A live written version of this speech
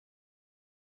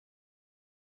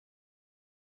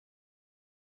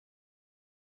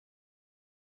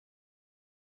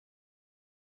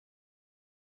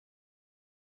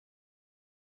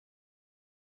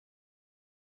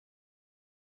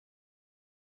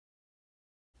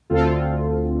Strawberry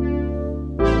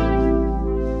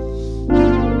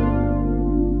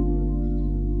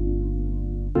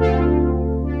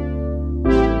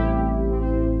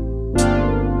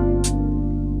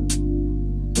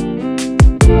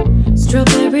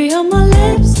on my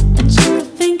lips and chocolate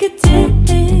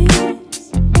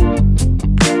fingertips.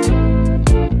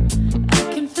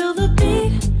 I can feel the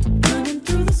beat running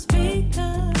through the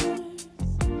speakers.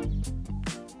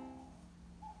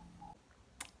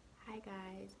 Hi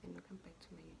guys, and welcome back to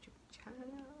my YouTube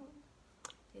channel.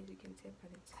 As you can tell by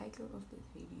the title of this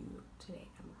video, today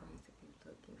I'm going to be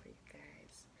vlogging for you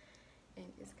guys. And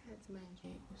it's kind of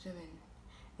manje 7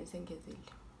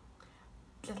 esengezile.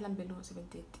 Hlahlambele ngo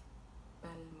 7:30.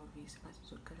 Bal movies but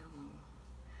it's okay now.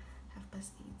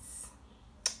 8:30.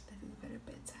 That is very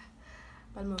better.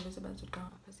 Bal movies about to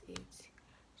come 8:30.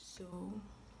 So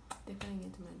definitely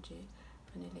into manje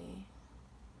fanele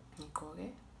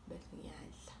ngigqoke bese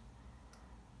ngiyadla.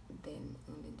 Then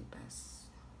the bus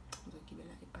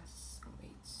ngizogibela ibus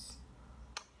awaits.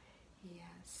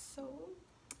 Yeah, so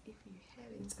if you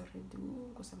haven't already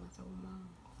kusamasa uma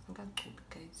ngaqhubi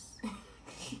guys.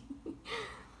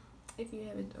 If you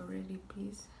haven't already,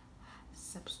 please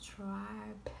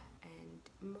subscribe, and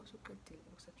most of the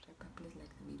subscribe, please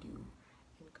like the video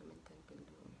and comment down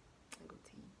below. I go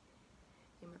to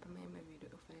my video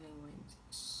of final went.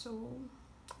 So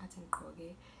I think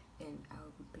and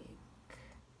I'll be back.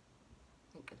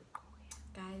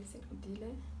 Guys, I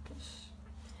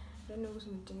don't know what's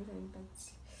my things,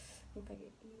 but if I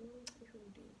get if we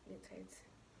do let's try it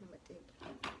number 10.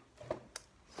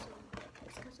 So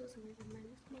let's go to my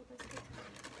small basket.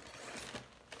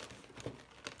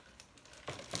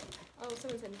 Oh,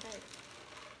 7:75.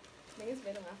 Maybe it's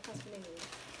better after spinning.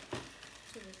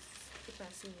 So let's if I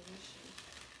see the issue.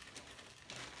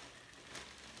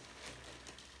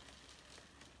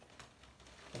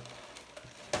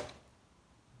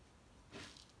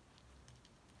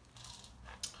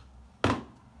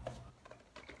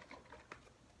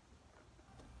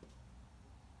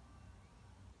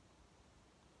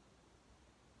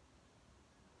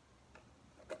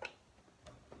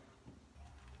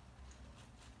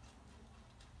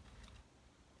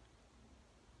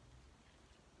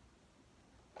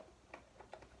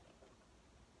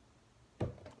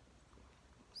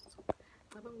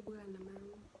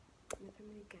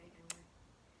 Family guy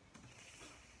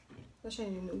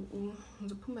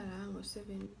ngizophuma la ngo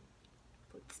 7:40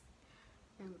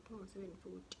 ngizophuma ngo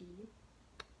 7:40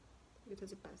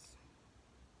 ngithatha ibus.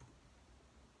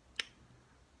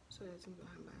 So let's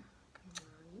ngizohamba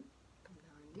kancane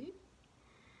kamnandi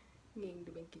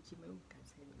ngibe ngigijima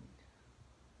ungikhathele.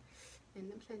 And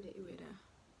namhlanje iweather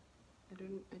I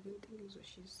don't think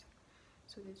izoshisa,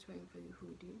 so that's why I'm for the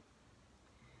hoodie.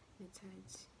 It's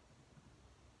tight.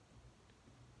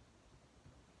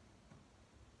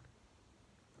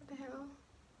 What the hell?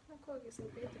 I call this in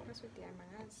bed. The password there, my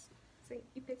ass. Say,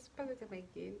 if it's positive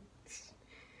again.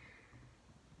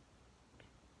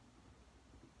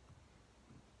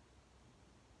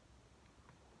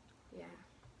 Yeah.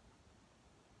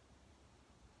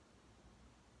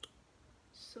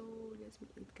 So let's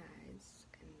meet it, guys,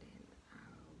 and then I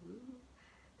will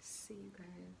see you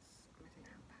guys.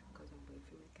 Because I'm going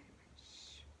for my camera.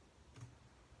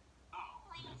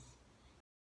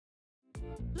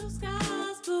 Blue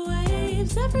skies for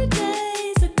waves, every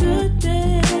day's a good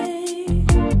day.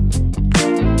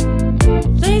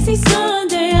 Lazy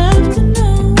Sunday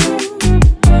afternoon,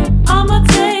 I'ma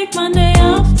take Monday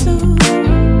off too.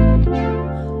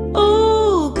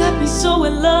 Ooh, got me so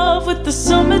in love with the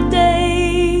summer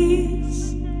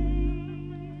days.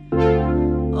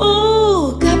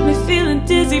 Ooh, got me feeling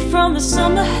dizzy from the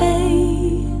summer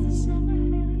haze.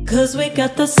 'Cause we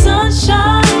got the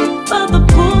sunshine by the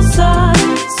poolside.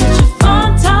 Such a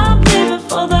fun time living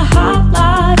for the hot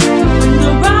life. Bring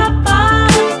the right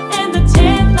vibes and the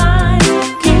tan lines.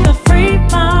 Keep a free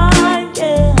mind,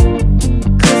 yeah.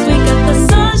 'Cause we got the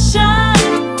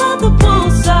sunshine by the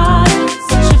poolside.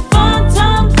 Such a fun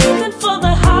time living for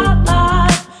the hot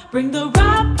life. Bring the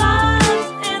right vibes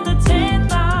and the tan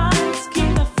lines.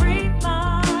 Keep a free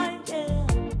mind, yeah.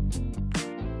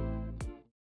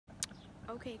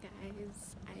 Okay guys,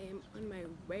 I am on my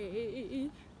way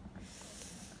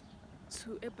to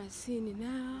Ebasini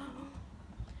now.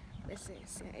 Let's say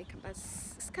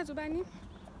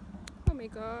oh my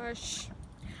gosh,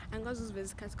 I'm going to use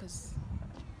this because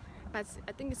but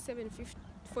I think it's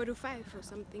 7:45 or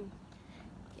something.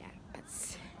 Yeah, but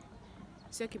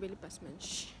it's okay, really pass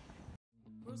much.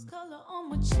 Rose color on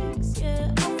my cheeks,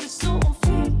 yeah, I feel so on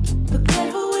fleek.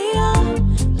 Forget who we are,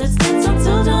 let's dance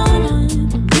until dawn.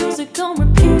 Music on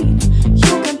repeat,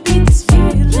 you can beat this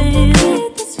feeling.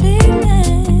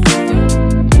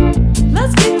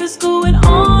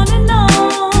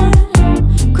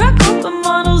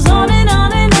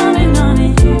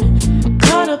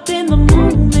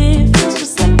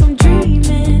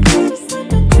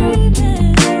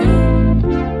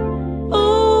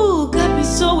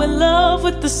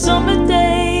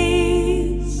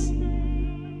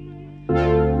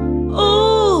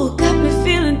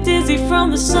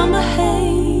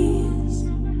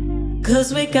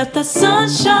 we got the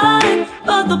sunshine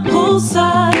by the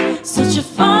poolside. Such a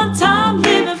fun time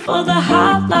living for the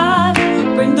hot life.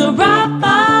 Bring the right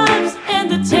vibes and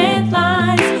the tan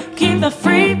lines. Keep the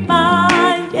free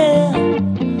mind, yeah.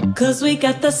 Cause we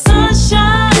got the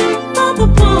sunshine by the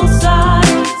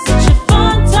poolside. Such a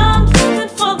fun time living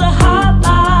for the hot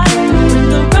life. Bring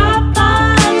the right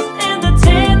vibes and the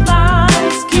tan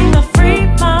lines. Keep the free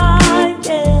mind,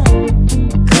 yeah.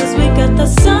 Cause we got the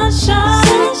sunshine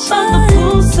by the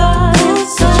poolside.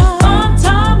 Such a fun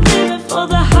time living for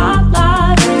the hot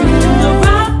life. Bring the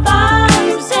right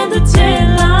vibes and the tan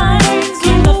lines.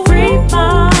 Keep the free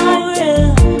mind, yeah.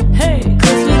 Hey,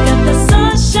 cause we got the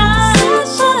sunshine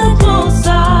by the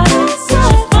poolside.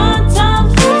 Such a fun time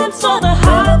living for the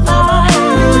hot life.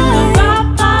 Bring the right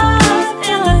vibes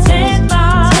and the tan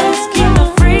lines. Keep the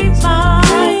free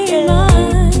mind, yeah.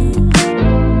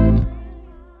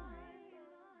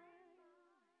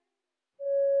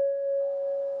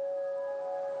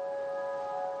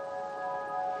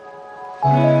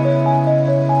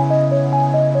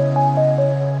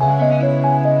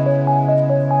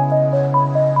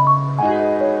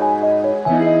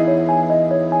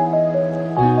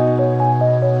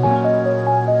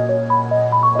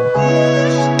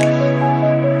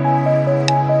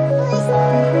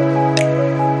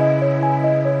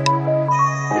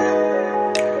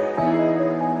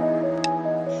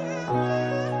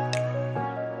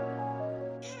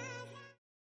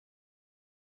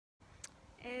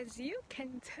 As you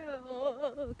can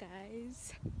tell,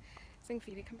 guys,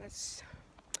 sengifile campus,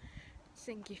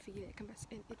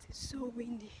 and it is so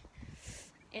windy,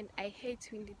 and I hate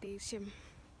windy days. I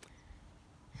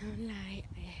don't lie,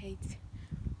 I hate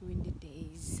windy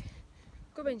days.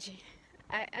 Go Benji,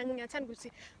 angingathanda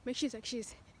ukuthi mekushisa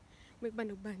kushise mekuba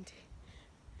nokubandi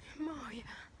moya.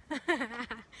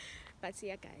 But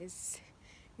yeah, guys,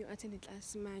 you attended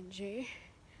class manje,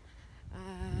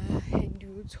 and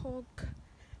you talk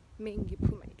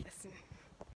mengiphuma eklasini.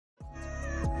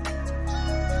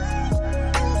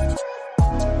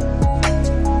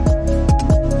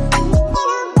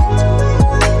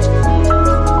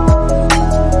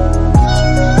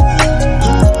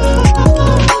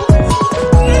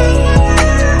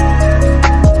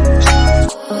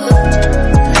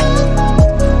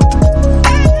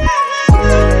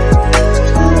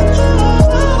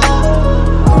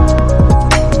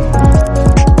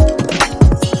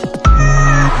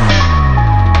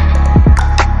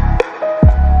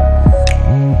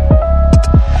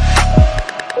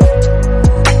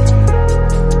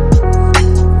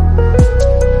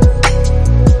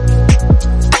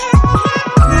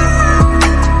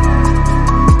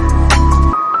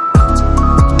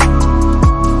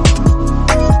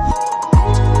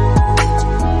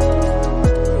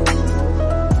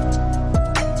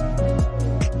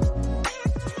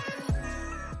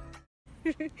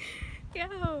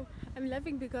 Yo, I'm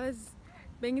laughing because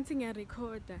bengithi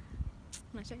ngiyarecorda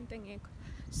ngasho into engekho.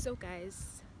 So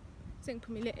guys,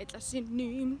 sengiphumile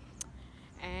eklasini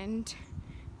and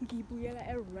ngibuyela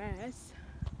eRes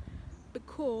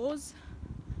because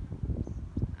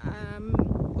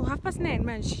 9:30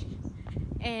 manje,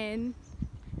 and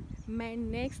my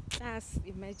next class,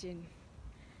 imagine,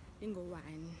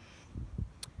 ingo-1.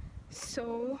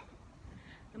 So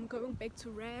I'm going back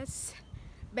to Res.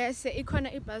 Bese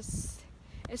ikhona ibus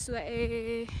esuka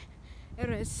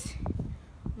eRes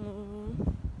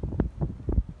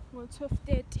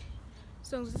ngo-12:30.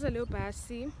 So ngizisa leyo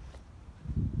bus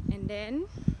and then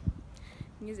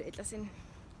ngize eklasini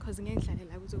because ngeke ngihlale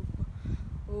la kuze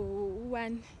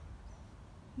u-1.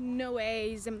 No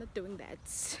ways, I'm not doing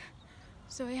that.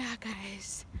 So yeah,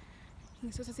 guys,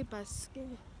 ngisothatha ibus ke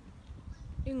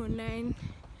ingo-9,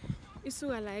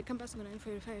 isuka la ecampus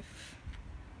ngo-9:45.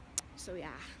 So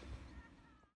yeah.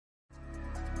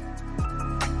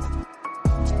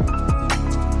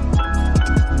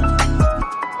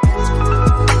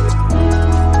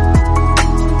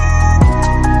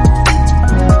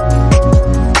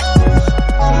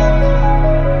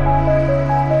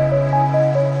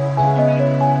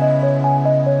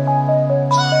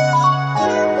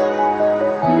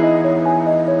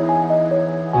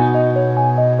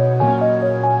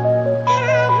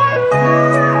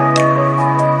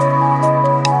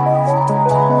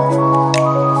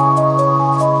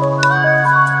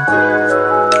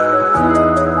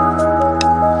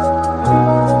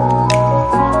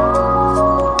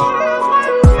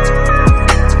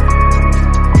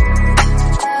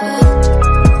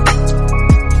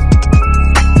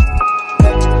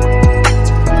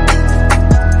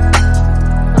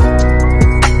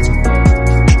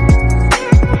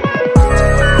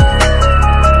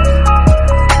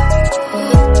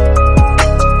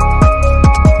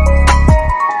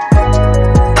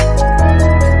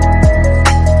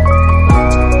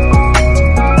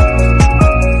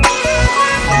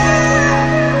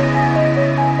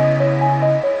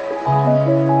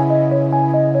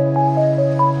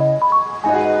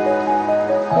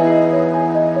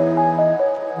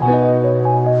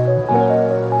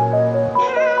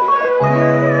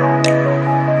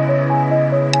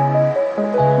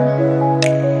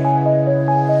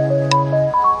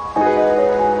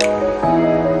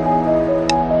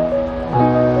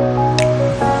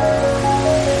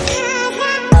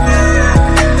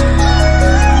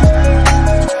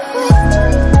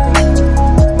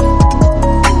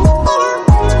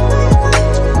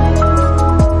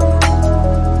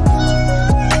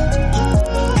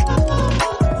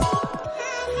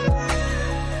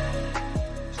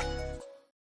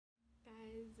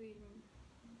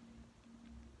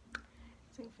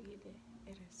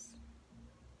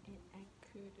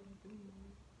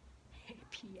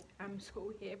 Yeah, I'm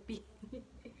so happy.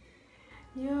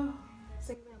 Yeah,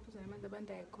 second episode I'm at the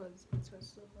bandai because it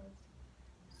was so hot.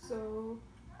 So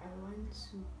I want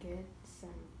to get some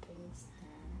things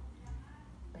done.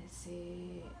 But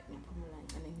say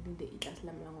Napomulan and then the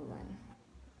Itaslam long one.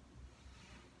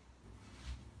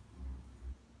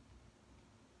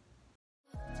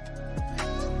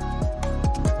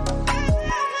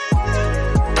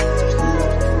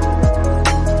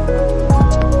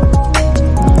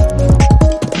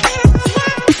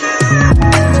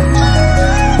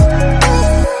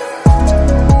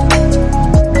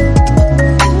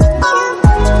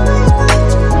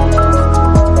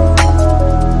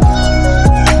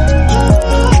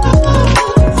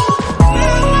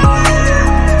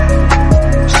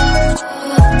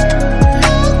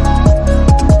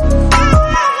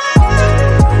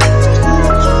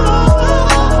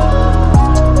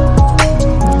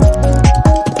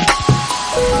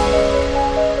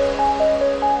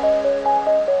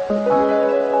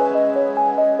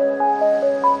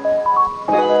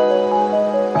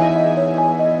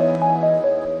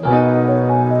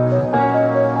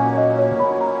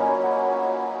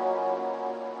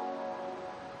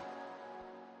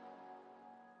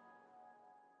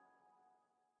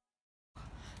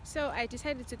 So I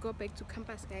decided to go back to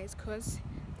campus, guys, because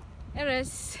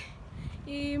eres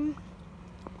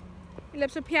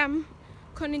laptop yam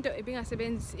into being a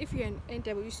if you're an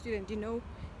NWU student, you know,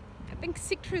 I think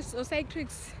citrus or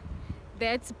citrix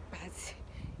that's bad.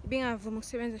 Being a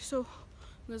so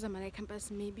those are my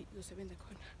campus, maybe those are the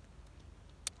corner.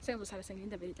 So I was saying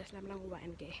the very just lang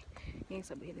one day. Yang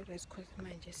sabi the rest because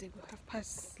my just go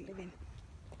 11:30.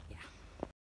 Yeah.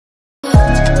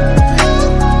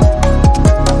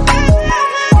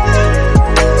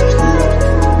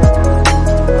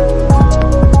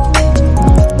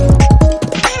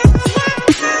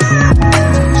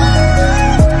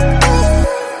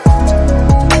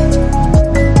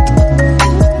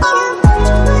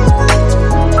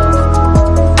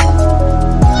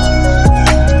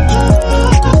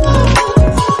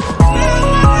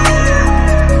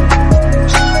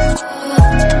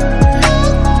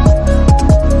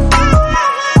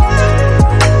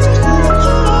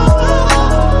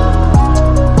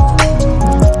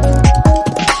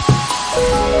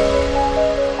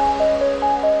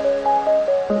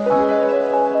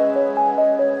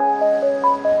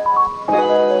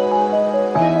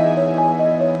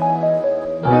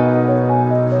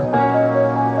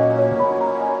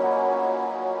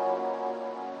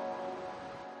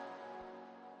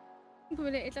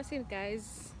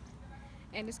 Guys,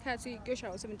 and this car to go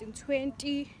show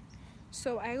 17:20,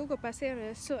 so I go pass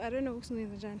here, so I don't know what's going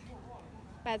on,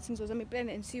 but since I was my plan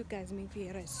and see you guys make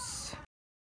the rest.